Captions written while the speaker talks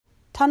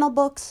tunnel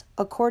books,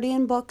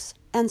 accordion books,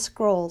 and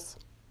scrolls.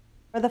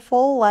 For the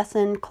full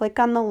lesson, click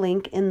on the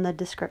link in the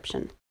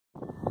description.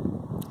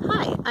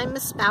 Hi, I'm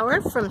Miss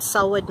Bauer from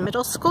Sellwood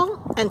Middle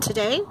School, and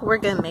today we're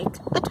going to make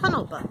a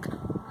tunnel book.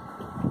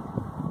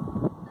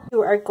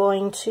 You are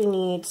going to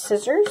need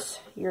scissors,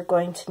 you're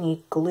going to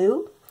need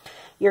glue,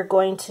 you're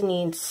going to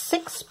need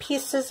 6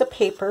 pieces of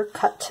paper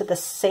cut to the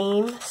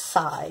same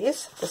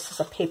size. This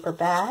is a paper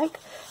bag,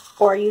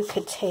 or you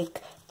could take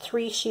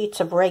 3 sheets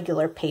of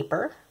regular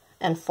paper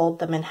and fold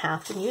them in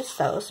half and use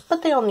those,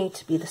 but they all need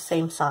to be the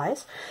same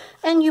size.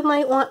 And you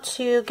might want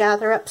to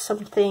gather up some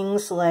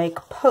things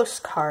like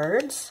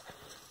postcards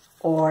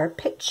or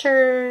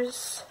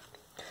pictures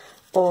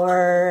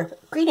or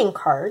greeting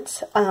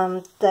cards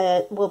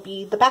that will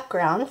be the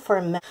background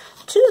for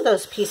 2 of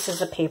those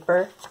pieces of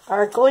paper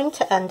are going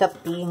to end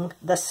up being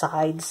the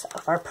sides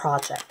of our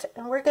project,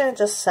 and we're going to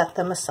just set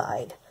them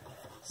aside.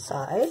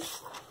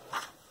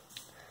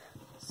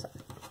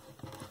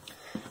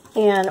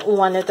 And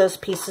one of those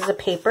pieces of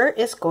paper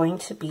is going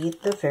to be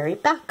the very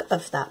back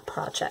of that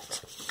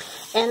project.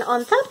 And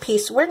on that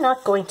piece, we're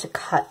not going to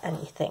cut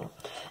anything.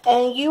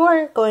 And you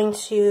are going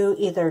to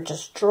either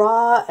just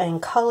draw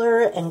and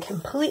color and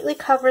completely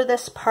cover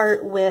this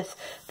part with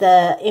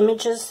the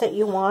images that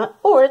you want,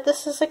 or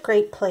this is a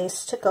great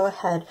place to go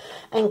ahead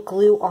and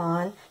glue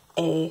on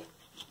a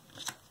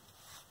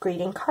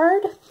greeting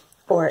card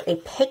or a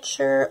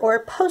picture or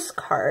a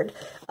postcard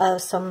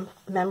of some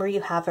memory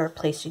you have, or a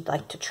place you'd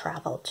like to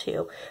travel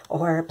to,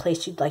 or a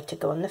place you'd like to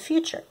go in the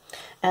future.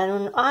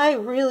 And I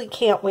really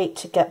can't wait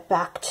to get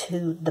back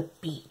to the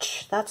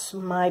beach. That's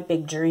my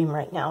big dream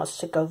right now, is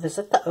to go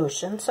visit the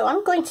ocean. So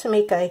I'm going to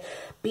make a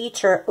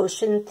beach or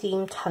ocean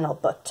themed tunnel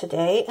book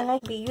today, and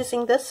I'll be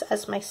using this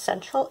as my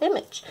central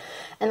image.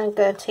 And I'm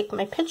going to take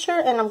my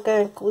picture and I'm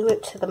going to glue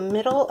it to the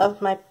middle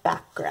of my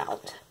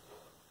background.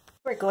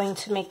 We're going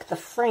to make the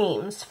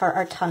frames for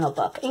our tunnel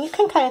book, and you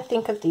can kind of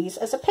think of these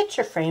as a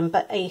picture frame,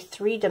 but a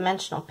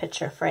 3-dimensional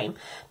picture frame,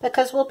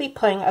 because we'll be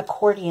putting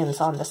accordions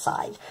on the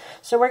side.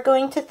 So we're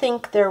going to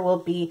think there will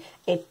be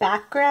a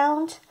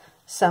background,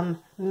 some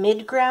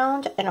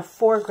midground, and a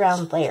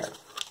foreground layer.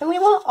 And we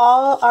want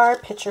all our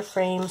picture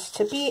frames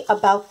to be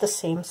about the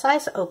same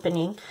size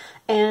opening,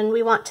 and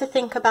we want to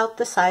think about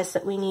the size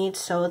that we need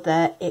so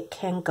that it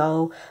can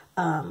go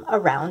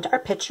around our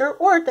picture,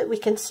 or that we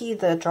can see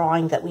the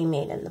drawing that we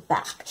made in the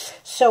back.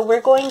 So we're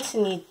going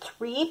to need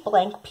 3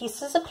 blank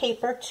pieces of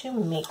paper to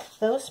make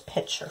those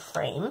picture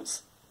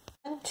frames.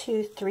 1,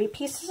 2, 3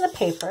 pieces of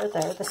paper,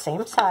 they're the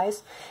same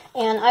size,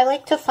 and I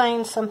like to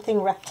find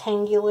something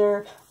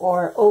rectangular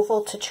or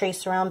oval to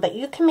trace around, but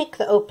you can make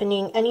the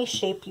opening any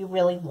shape you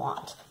really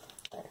want.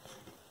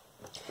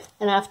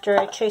 And after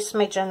I trace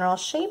my general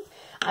shape,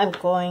 I'm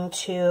going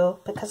to,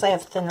 because I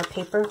have thinner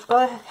paper,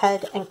 go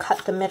ahead and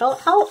cut the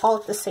middle out all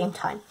at the same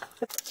time.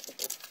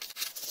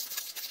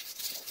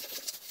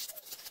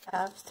 I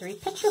have 3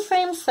 picture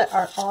frames that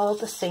are all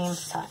the same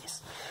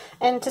size.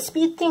 And to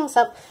speed things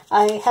up,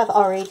 I have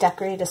already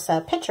decorated a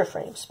set of picture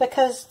frames,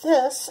 because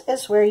this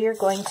is where you're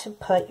going to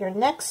put your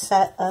next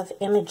set of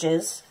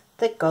images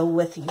that go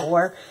with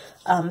your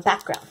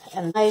background.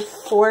 And my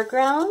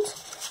foreground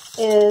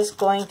is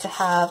going to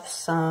have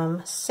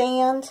some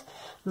sand.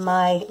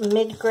 My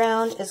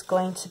midground is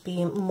going to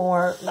be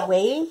more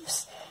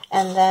waves,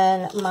 and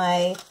then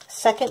my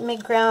second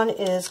midground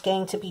is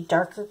going to be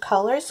darker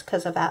colors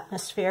because of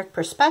atmospheric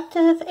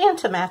perspective and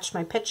to match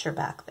my picture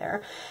back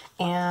there.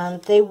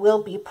 And they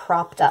will be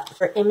propped up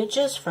for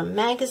images from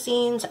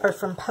magazines or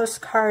from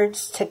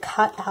postcards to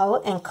cut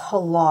out and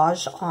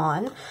collage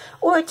on,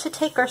 or to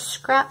take our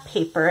scrap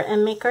paper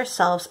and make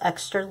ourselves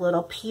extra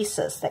little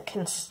pieces that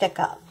can stick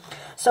up.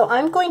 So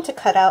I'm going to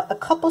cut out a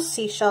couple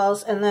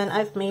seashells, and then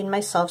I've made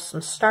myself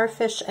some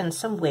starfish and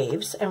some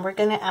waves, and we're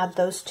going to add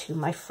those to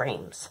my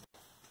frames.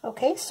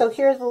 Okay, so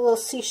here are the little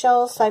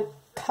seashells I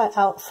cut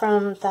out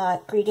from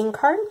that greeting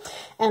card,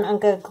 and I'm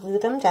going to glue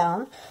them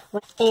down.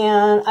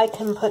 And I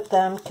can put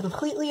them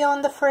completely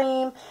on the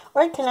frame,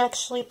 or I can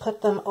actually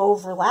put them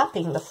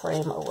overlapping the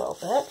frame a little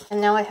bit. And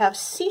now I have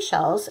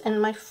seashells in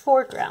my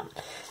foreground.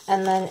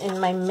 And then in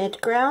my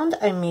midground,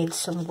 I made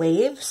some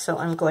waves, so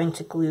I'm going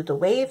to glue the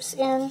waves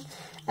in.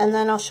 And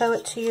then I'll show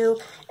it to you.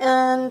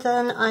 And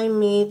then I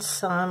made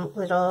some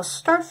little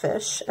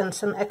starfish and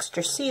some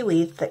extra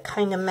seaweed that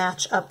kind of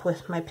match up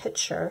with my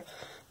picture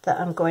that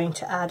I'm going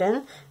to add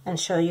in and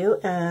show you.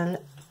 And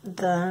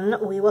then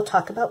we will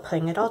talk about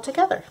putting it all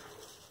together.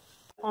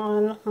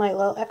 On my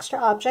little extra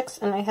objects,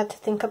 and I had to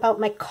think about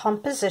my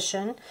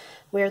composition,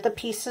 where the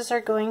pieces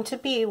are going to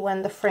be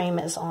when the frame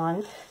is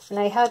on. And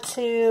I had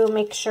to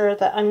make sure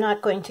that I'm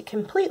not going to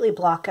completely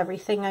block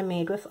everything I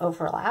made with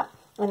overlap.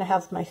 And I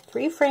have my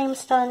 3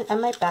 frames done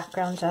and my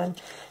background done.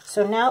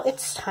 So now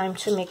it's time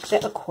to make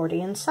the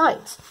accordion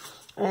sides.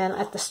 And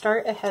at the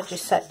start, I had you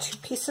set 2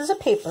 pieces of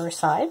paper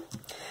aside,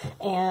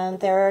 and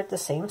they're the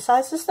same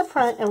size as the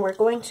front, and we're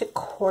going to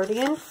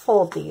accordion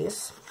fold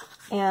these.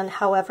 And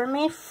however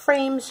many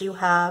frames you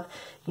have,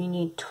 you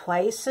need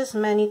twice as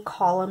many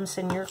columns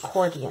in your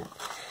accordion.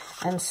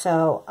 And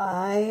so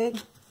I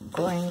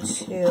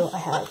I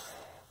have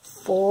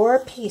 4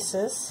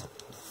 pieces,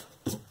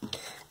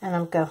 and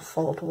I'm going to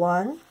fold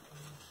 1,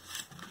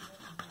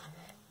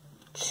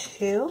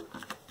 2,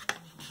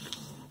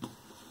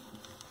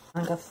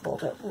 I'm going to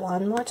fold it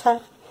one more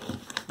time,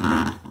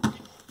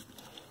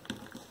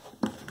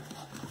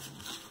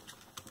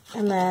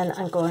 and then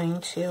I'm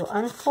going to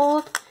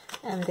unfold,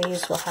 and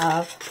these will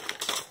have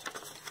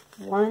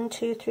 1,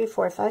 2, 3,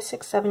 4, 5,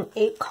 6, 7,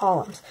 8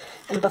 columns.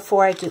 And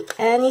before I do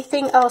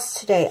anything else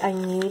today, I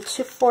need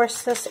to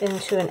force this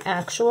into an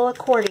actual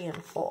accordion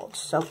fold.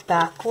 So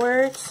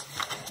backwards,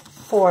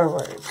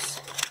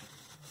 forwards,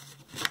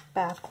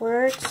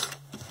 backwards,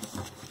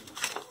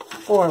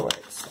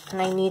 forwards. And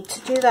I need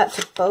to do that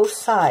to both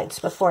sides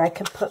before I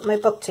can put my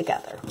book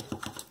together.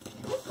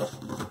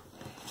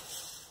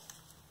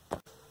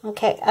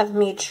 Okay, I've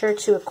made sure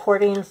to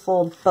accordion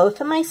fold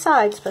both of my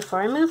sides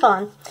before I move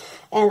on.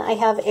 And I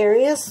have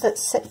areas that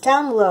sit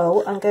down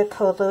low. I'm going to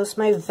call those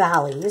my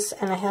valleys.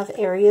 And I have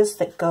areas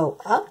that go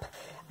up.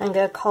 I'm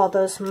going to call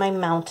those my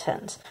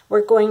mountains.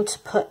 We're going to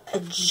put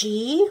a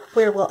G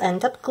where we'll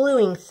end up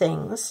gluing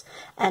things,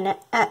 and an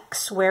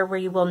X where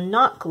we will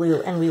not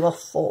glue and we will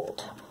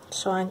fold.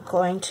 So I'm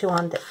going to,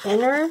 on the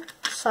inner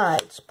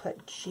sides,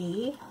 put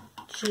G,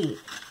 G.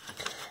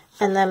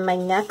 And then my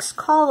next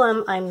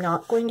column, I'm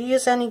not going to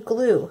use any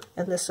glue.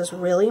 And this is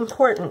really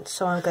important.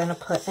 So I'm going to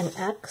put an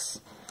X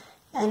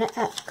and an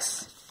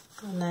X.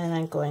 And then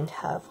I'm going to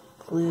have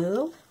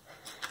glue,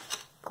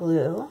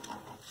 glue.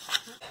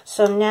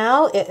 So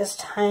now it is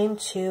time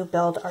to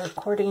build our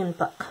accordion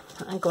book.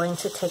 I'm going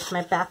to take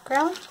my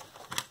background,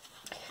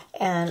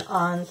 and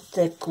on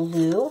the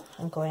glue,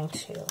 I'm going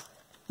to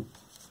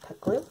put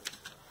glue.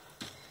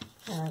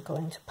 And I'm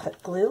going to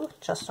put glue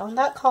just on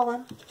that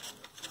column.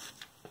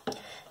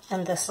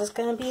 And this is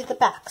going to be the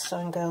back. So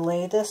I'm going to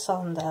lay this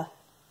on the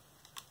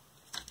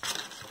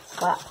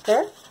flap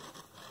there.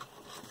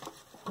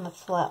 On the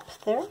flap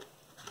there.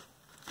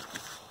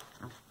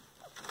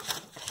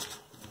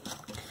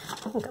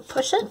 I'm going to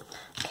push it.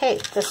 Okay,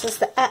 this is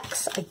the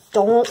X. I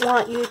don't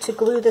want you to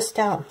glue this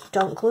down.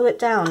 Don't glue it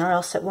down or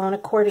else it won't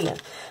accordion.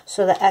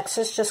 So the X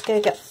is just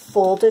going to get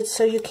folded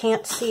so you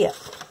can't see it.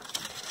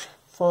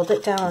 Fold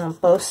it down on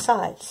both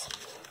sides.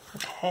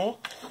 Okay,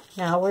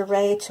 now we're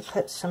ready to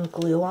put some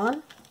glue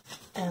on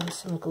and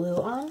some glue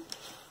on.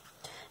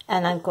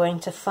 And I'm going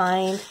to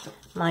find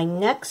my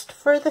next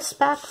furthest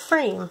back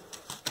frame.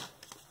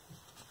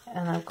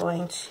 And I'm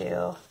going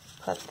to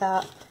put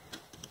that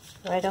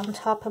right on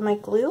top of my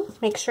glue.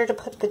 Make sure to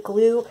put the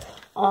glue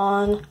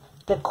on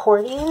the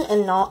accordion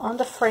and not on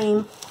the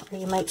frame, or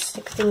you might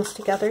stick things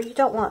together you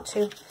don't want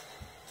to.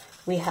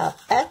 We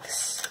have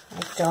X,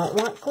 I don't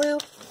want glue.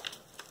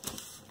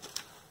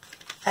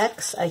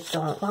 X, I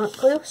don't want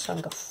glue, so I'm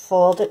going to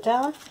fold it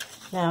down.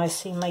 Now I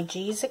see my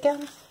G's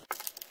again.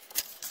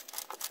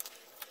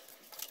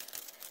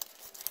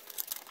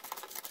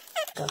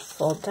 Go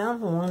fold down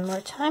one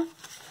more time.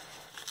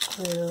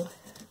 Glue,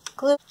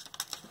 glue.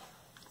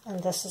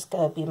 And this is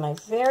going to be my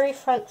very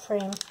front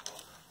frame.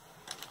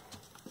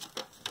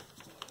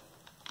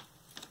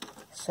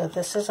 So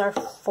this is our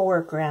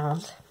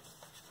foreground.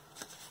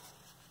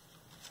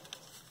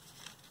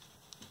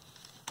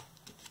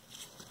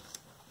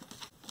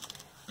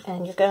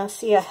 And you're going to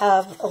see I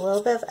have a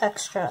little bit of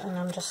extra, and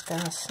I'm just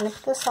going to snip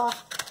this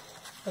off.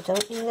 I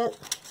don't need it.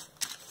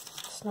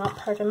 It's not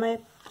part of my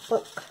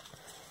book.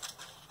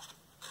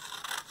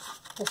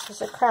 This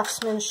is a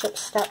craftsmanship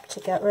step to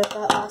get rid of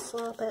that last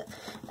little bit.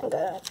 I'm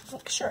going to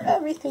make sure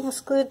everything's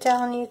glued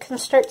down. You can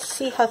start to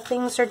see how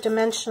things are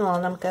dimensional,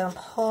 and I'm going to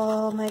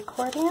pull my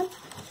accordion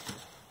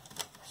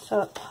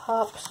so it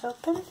pops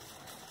open.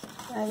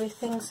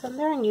 Everything's in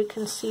there, and you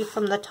can see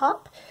from the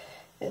top.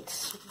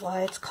 It's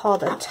why it's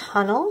called a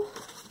tunnel.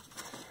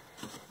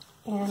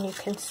 And you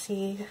can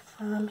see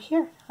from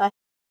here.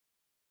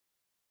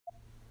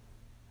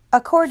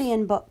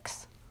 Accordion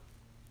books.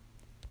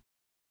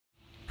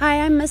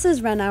 Hi, I'm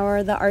Mrs.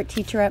 Renauer, the art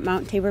teacher at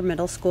Mount Tabor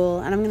Middle School,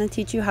 and I'm going to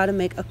teach you how to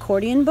make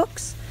accordion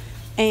books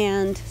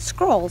and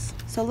scrolls.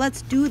 So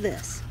let's do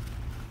this.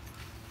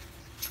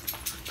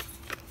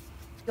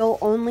 You'll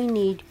only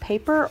need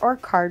paper or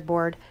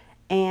cardboard,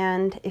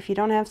 and if you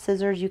don't have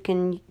scissors, you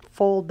can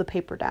fold the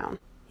paper down.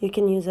 You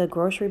can use a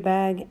grocery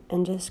bag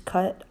and just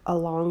cut a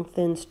long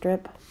thin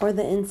strip, or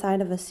the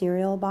inside of a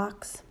cereal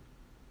box.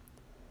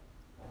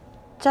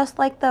 Just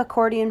like the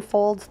accordion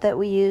folds that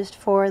we used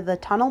for the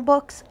tunnel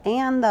books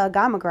and the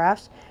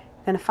gamographs,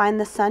 you're going to find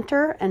the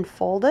center and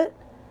fold it.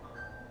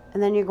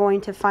 And then you're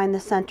going to find the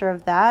center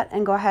of that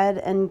and go ahead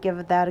and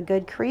give that a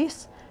good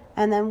crease.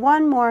 And then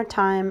one more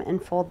time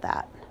and fold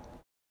that.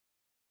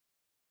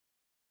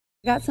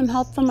 I got some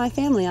help from my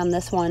family on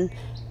this one.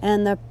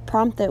 And the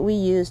prompt that we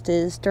used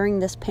is, during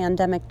this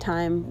pandemic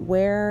time,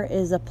 where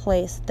is a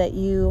place that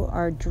you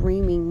are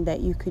dreaming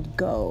that you could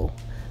go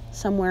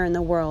somewhere in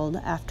the world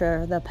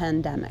after the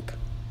pandemic?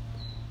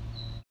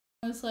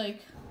 I was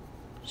like,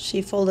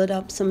 she folded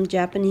up some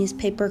Japanese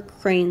paper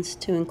cranes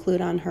to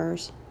include on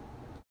hers.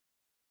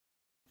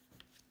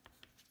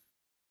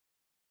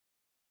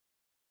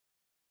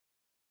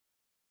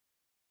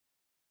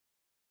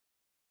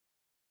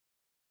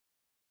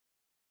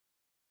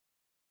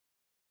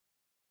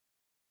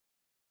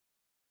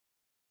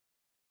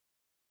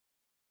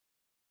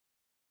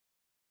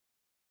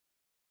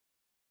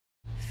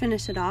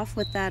 finish it off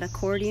with that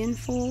accordion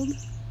fold.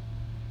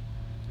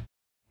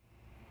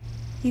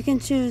 You can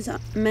choose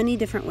many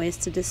different ways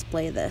to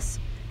display this.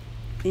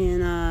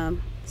 In a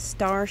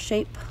star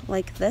shape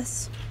like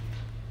this,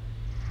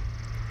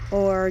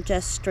 or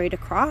just straight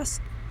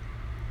across.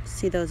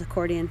 See those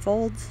accordion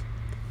folds?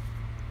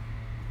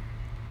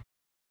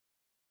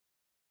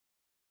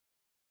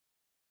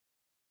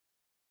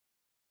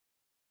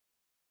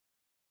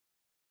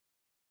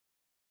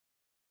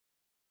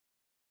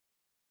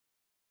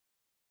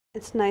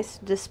 It's nice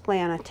to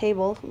display on a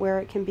table where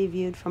it can be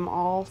viewed from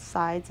all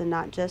sides and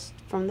not just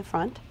from the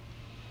front.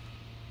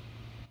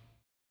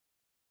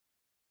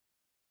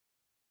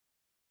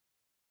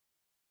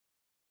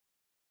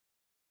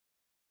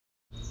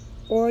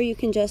 Or you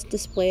can just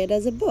display it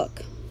as a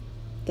book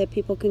that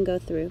people can go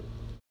through.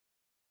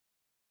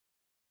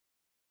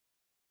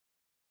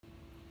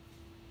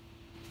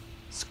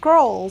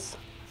 Scrolls.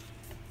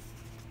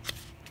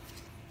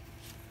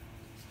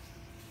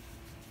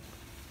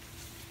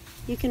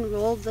 You can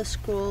roll the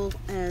scroll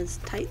as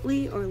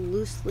tightly or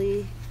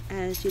loosely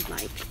as you'd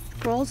like.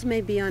 Scrolls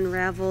may be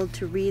unraveled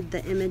to read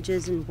the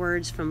images and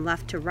words from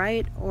left to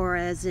right, or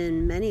as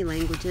in many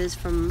languages,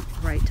 from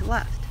right to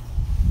left.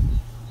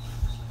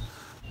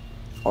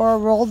 Or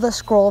roll the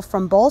scroll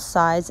from both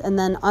sides and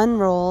then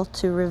unroll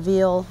to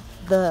reveal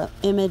the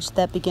image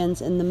that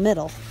begins in the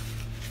middle.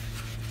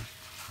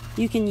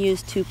 You can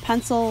use 2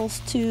 pencils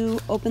to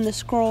open the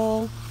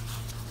scroll.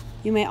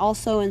 You may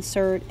also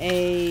insert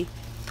a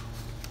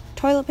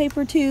toilet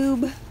paper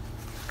tube.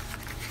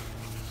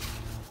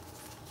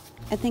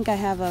 I think I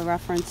have a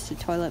reference to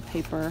toilet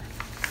paper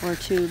or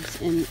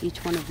tubes in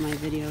each one of my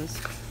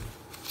videos.